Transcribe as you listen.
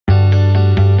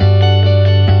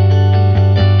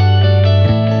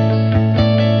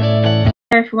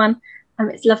everyone.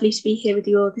 It's lovely to be here with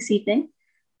you all this evening.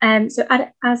 So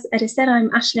as Ed said, I'm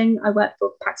Aisling. I work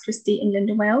for Pax Christi, England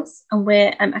and Wales, and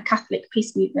we're a Catholic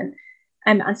peace movement.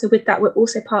 And so with that, we're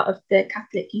also part of the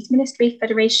Catholic Youth Ministry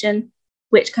Federation,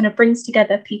 which kind of brings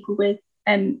together people with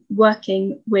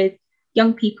working with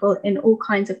young people in all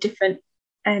kinds of different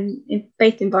in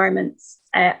faith environments,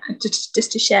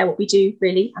 just to share what we do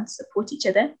really and support each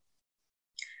other.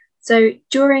 So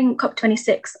during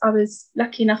COP26, I was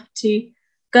lucky enough to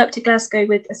go up to Glasgow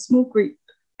with a small group,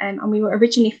 and we were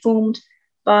originally formed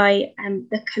by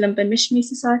the Columban Missionary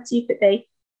Society, but they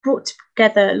brought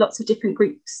together lots of different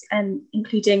groups,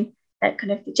 including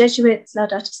kind of the Jesuits,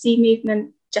 Laudato Si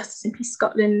movement, Justice and Peace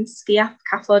Scotland, Skiaf,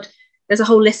 CAFOD. There's a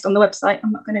whole list on the website.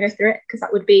 I'm not going to go through it because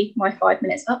that would be my 5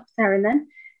 minutes up there and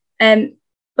then.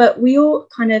 But we all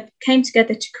kind of came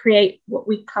together to create what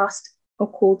we classed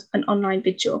or called an online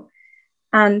vigil.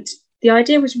 And the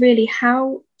idea was really,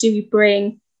 how do we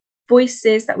bring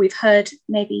voices that we've heard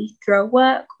maybe through our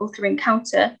work or through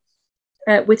encounter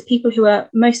with people who are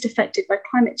most affected by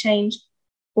climate change,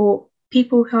 or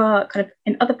people who are kind of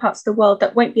in other parts of the world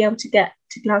that won't be able to get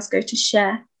to Glasgow to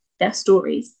share their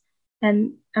stories.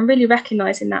 And really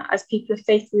recognising that as people of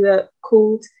faith, we were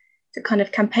called to kind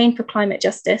of campaign for climate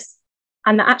justice,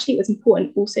 and that actually it was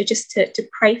important also just to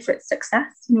pray for its success.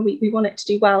 You know, we want it to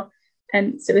do well,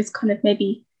 and so it's kind of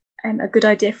maybe a good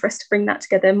idea for us to bring that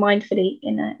together mindfully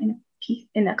in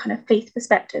a kind of faith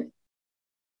perspective.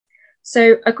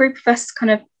 So a group of us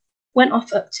kind of went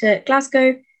off up to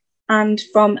Glasgow, and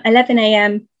from 11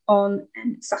 a.m. on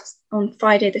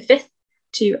Friday the 5th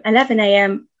to 11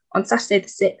 a.m. on Saturday the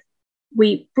 6th,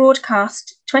 we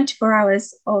broadcast 24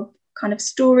 hours of kind of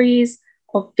stories,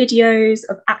 of videos,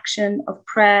 of action, of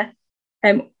prayer,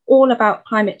 all about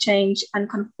climate change, and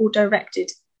kind of all directed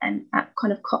at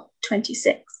kind of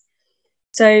COP26.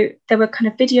 So there were kind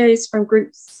of videos from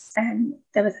groups,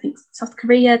 there was, I think, South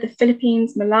Korea, the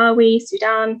Philippines, Malawi,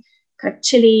 Sudan, kind of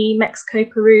Chile, Mexico,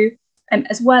 Peru,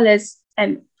 as well as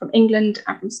from England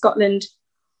and from Scotland,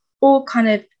 all kind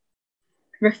of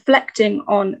reflecting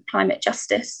on climate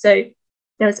justice. So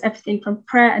there was everything from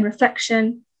prayer and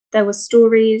reflection, there was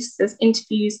stories, there was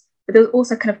interviews, but there was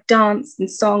also kind of dance and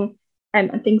song,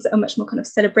 and things that are much more kind of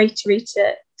celebratory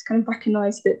to kind of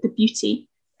recognise the beauty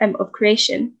of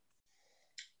creation.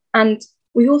 And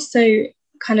we also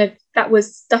kind of, that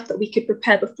was stuff that we could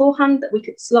prepare beforehand, that we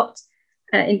could slot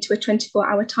into a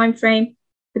 24-hour time frame.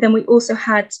 But then we also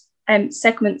had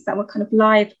segments that were kind of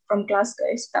live from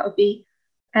Glasgow. So that would be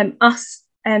us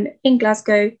in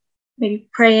Glasgow, maybe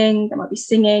praying, there might be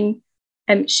singing,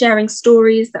 sharing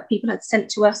stories that people had sent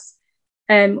to us,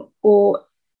 or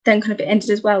then kind of it ended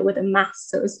as well with a mass.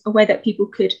 So it was a way that people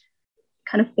could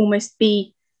kind of almost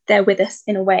be there with us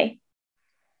in a way.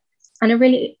 And a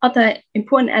really other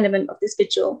important element of this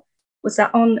vigil was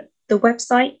that on the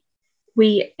website,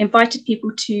 we invited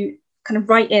people to kind of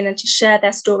write in and to share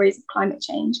their stories of climate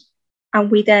change.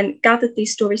 And we then gathered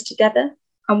these stories together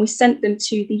and we sent them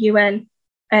to the UN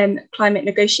climate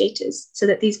negotiators, so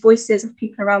that these voices of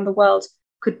people around the world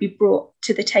could be brought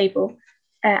to the table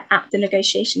at the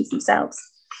negotiations themselves.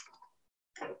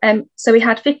 So we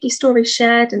had 50 stories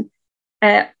shared, and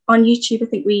on YouTube, I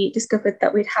think we discovered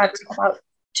that we'd had about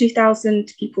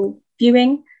 2,000 people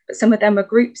viewing, but some of them were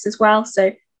groups as well.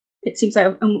 So it seems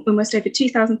like almost over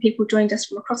 2,000 people joined us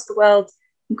from across the world,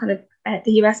 from kind of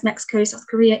the US, Mexico, South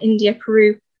Korea, India,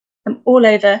 Peru, all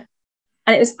over.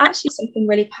 And it was actually something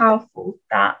really powerful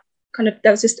that kind of,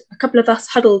 there was just a couple of us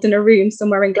huddled in a room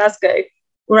somewhere in Glasgow.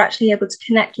 We're actually able to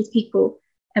connect with people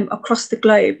across the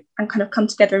globe and kind of come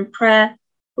together in prayer,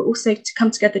 but also to come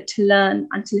together to learn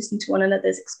and to listen to one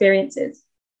another's experiences,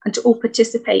 and to all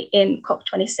participate in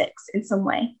COP26 in some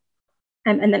way.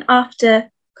 And then after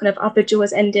kind of our vigil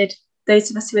was ended, those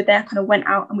of us who were there kind of went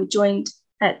out and we joined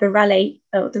the rally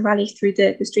through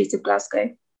the streets of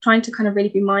Glasgow, trying to kind of really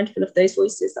be mindful of those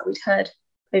voices that we'd heard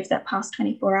over that past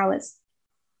 24 hours.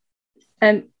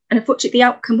 And unfortunately, the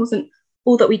outcome wasn't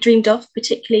all that we dreamed of,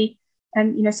 particularly,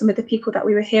 you know, some of the people that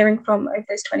we were hearing from over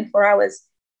those 24 hours,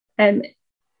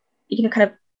 you know,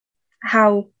 kind of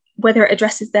how, whether it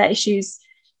addresses their issues,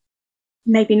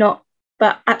 maybe not,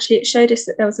 but actually it showed us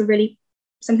that there was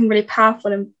something really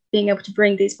powerful in being able to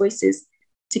bring these voices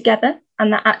together,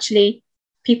 and that actually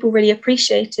people really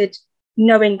appreciated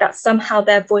knowing that somehow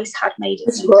their voice had made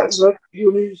it.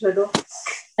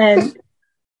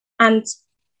 And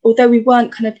although we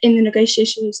weren't kind of in the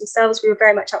negotiations themselves, we were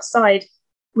very much outside.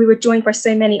 We were joined by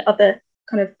so many other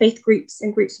kind of faith groups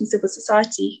and groups from civil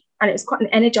society, and it was quite an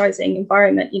energizing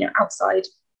environment, you know, outside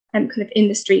and kind of in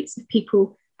the streets, of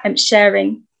people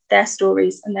sharing their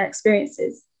stories and their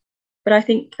experiences. But I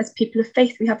think as people of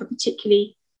faith, we have a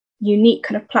particularly unique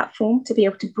kind of platform to be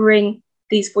able to bring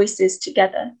these voices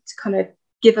together, to kind of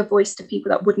give a voice to people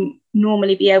that wouldn't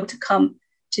normally be able to come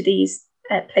to these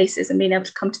places and being able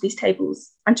to come to these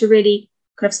tables, and to really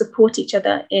kind of support each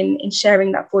other in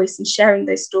sharing that voice and sharing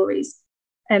those stories.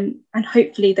 And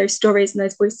hopefully those stories and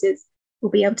those voices will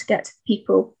be able to get to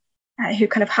people who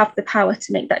kind of have the power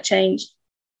to make that change.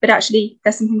 But actually,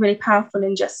 there's something really powerful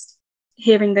in just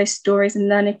hearing those stories and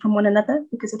learning from one another,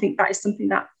 because I think that is something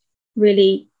that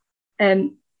really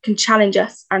can challenge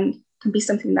us and can be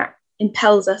something that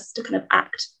impels us to kind of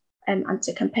act and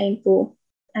to campaign for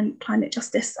climate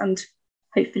justice and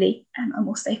hopefully a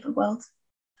more safer world.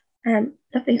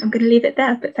 Lovely. I'm going to leave it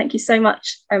there, but thank you so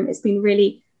much. It's been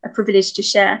really a privilege to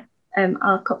share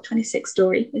our COP26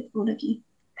 story with all of you.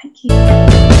 Thank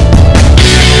you.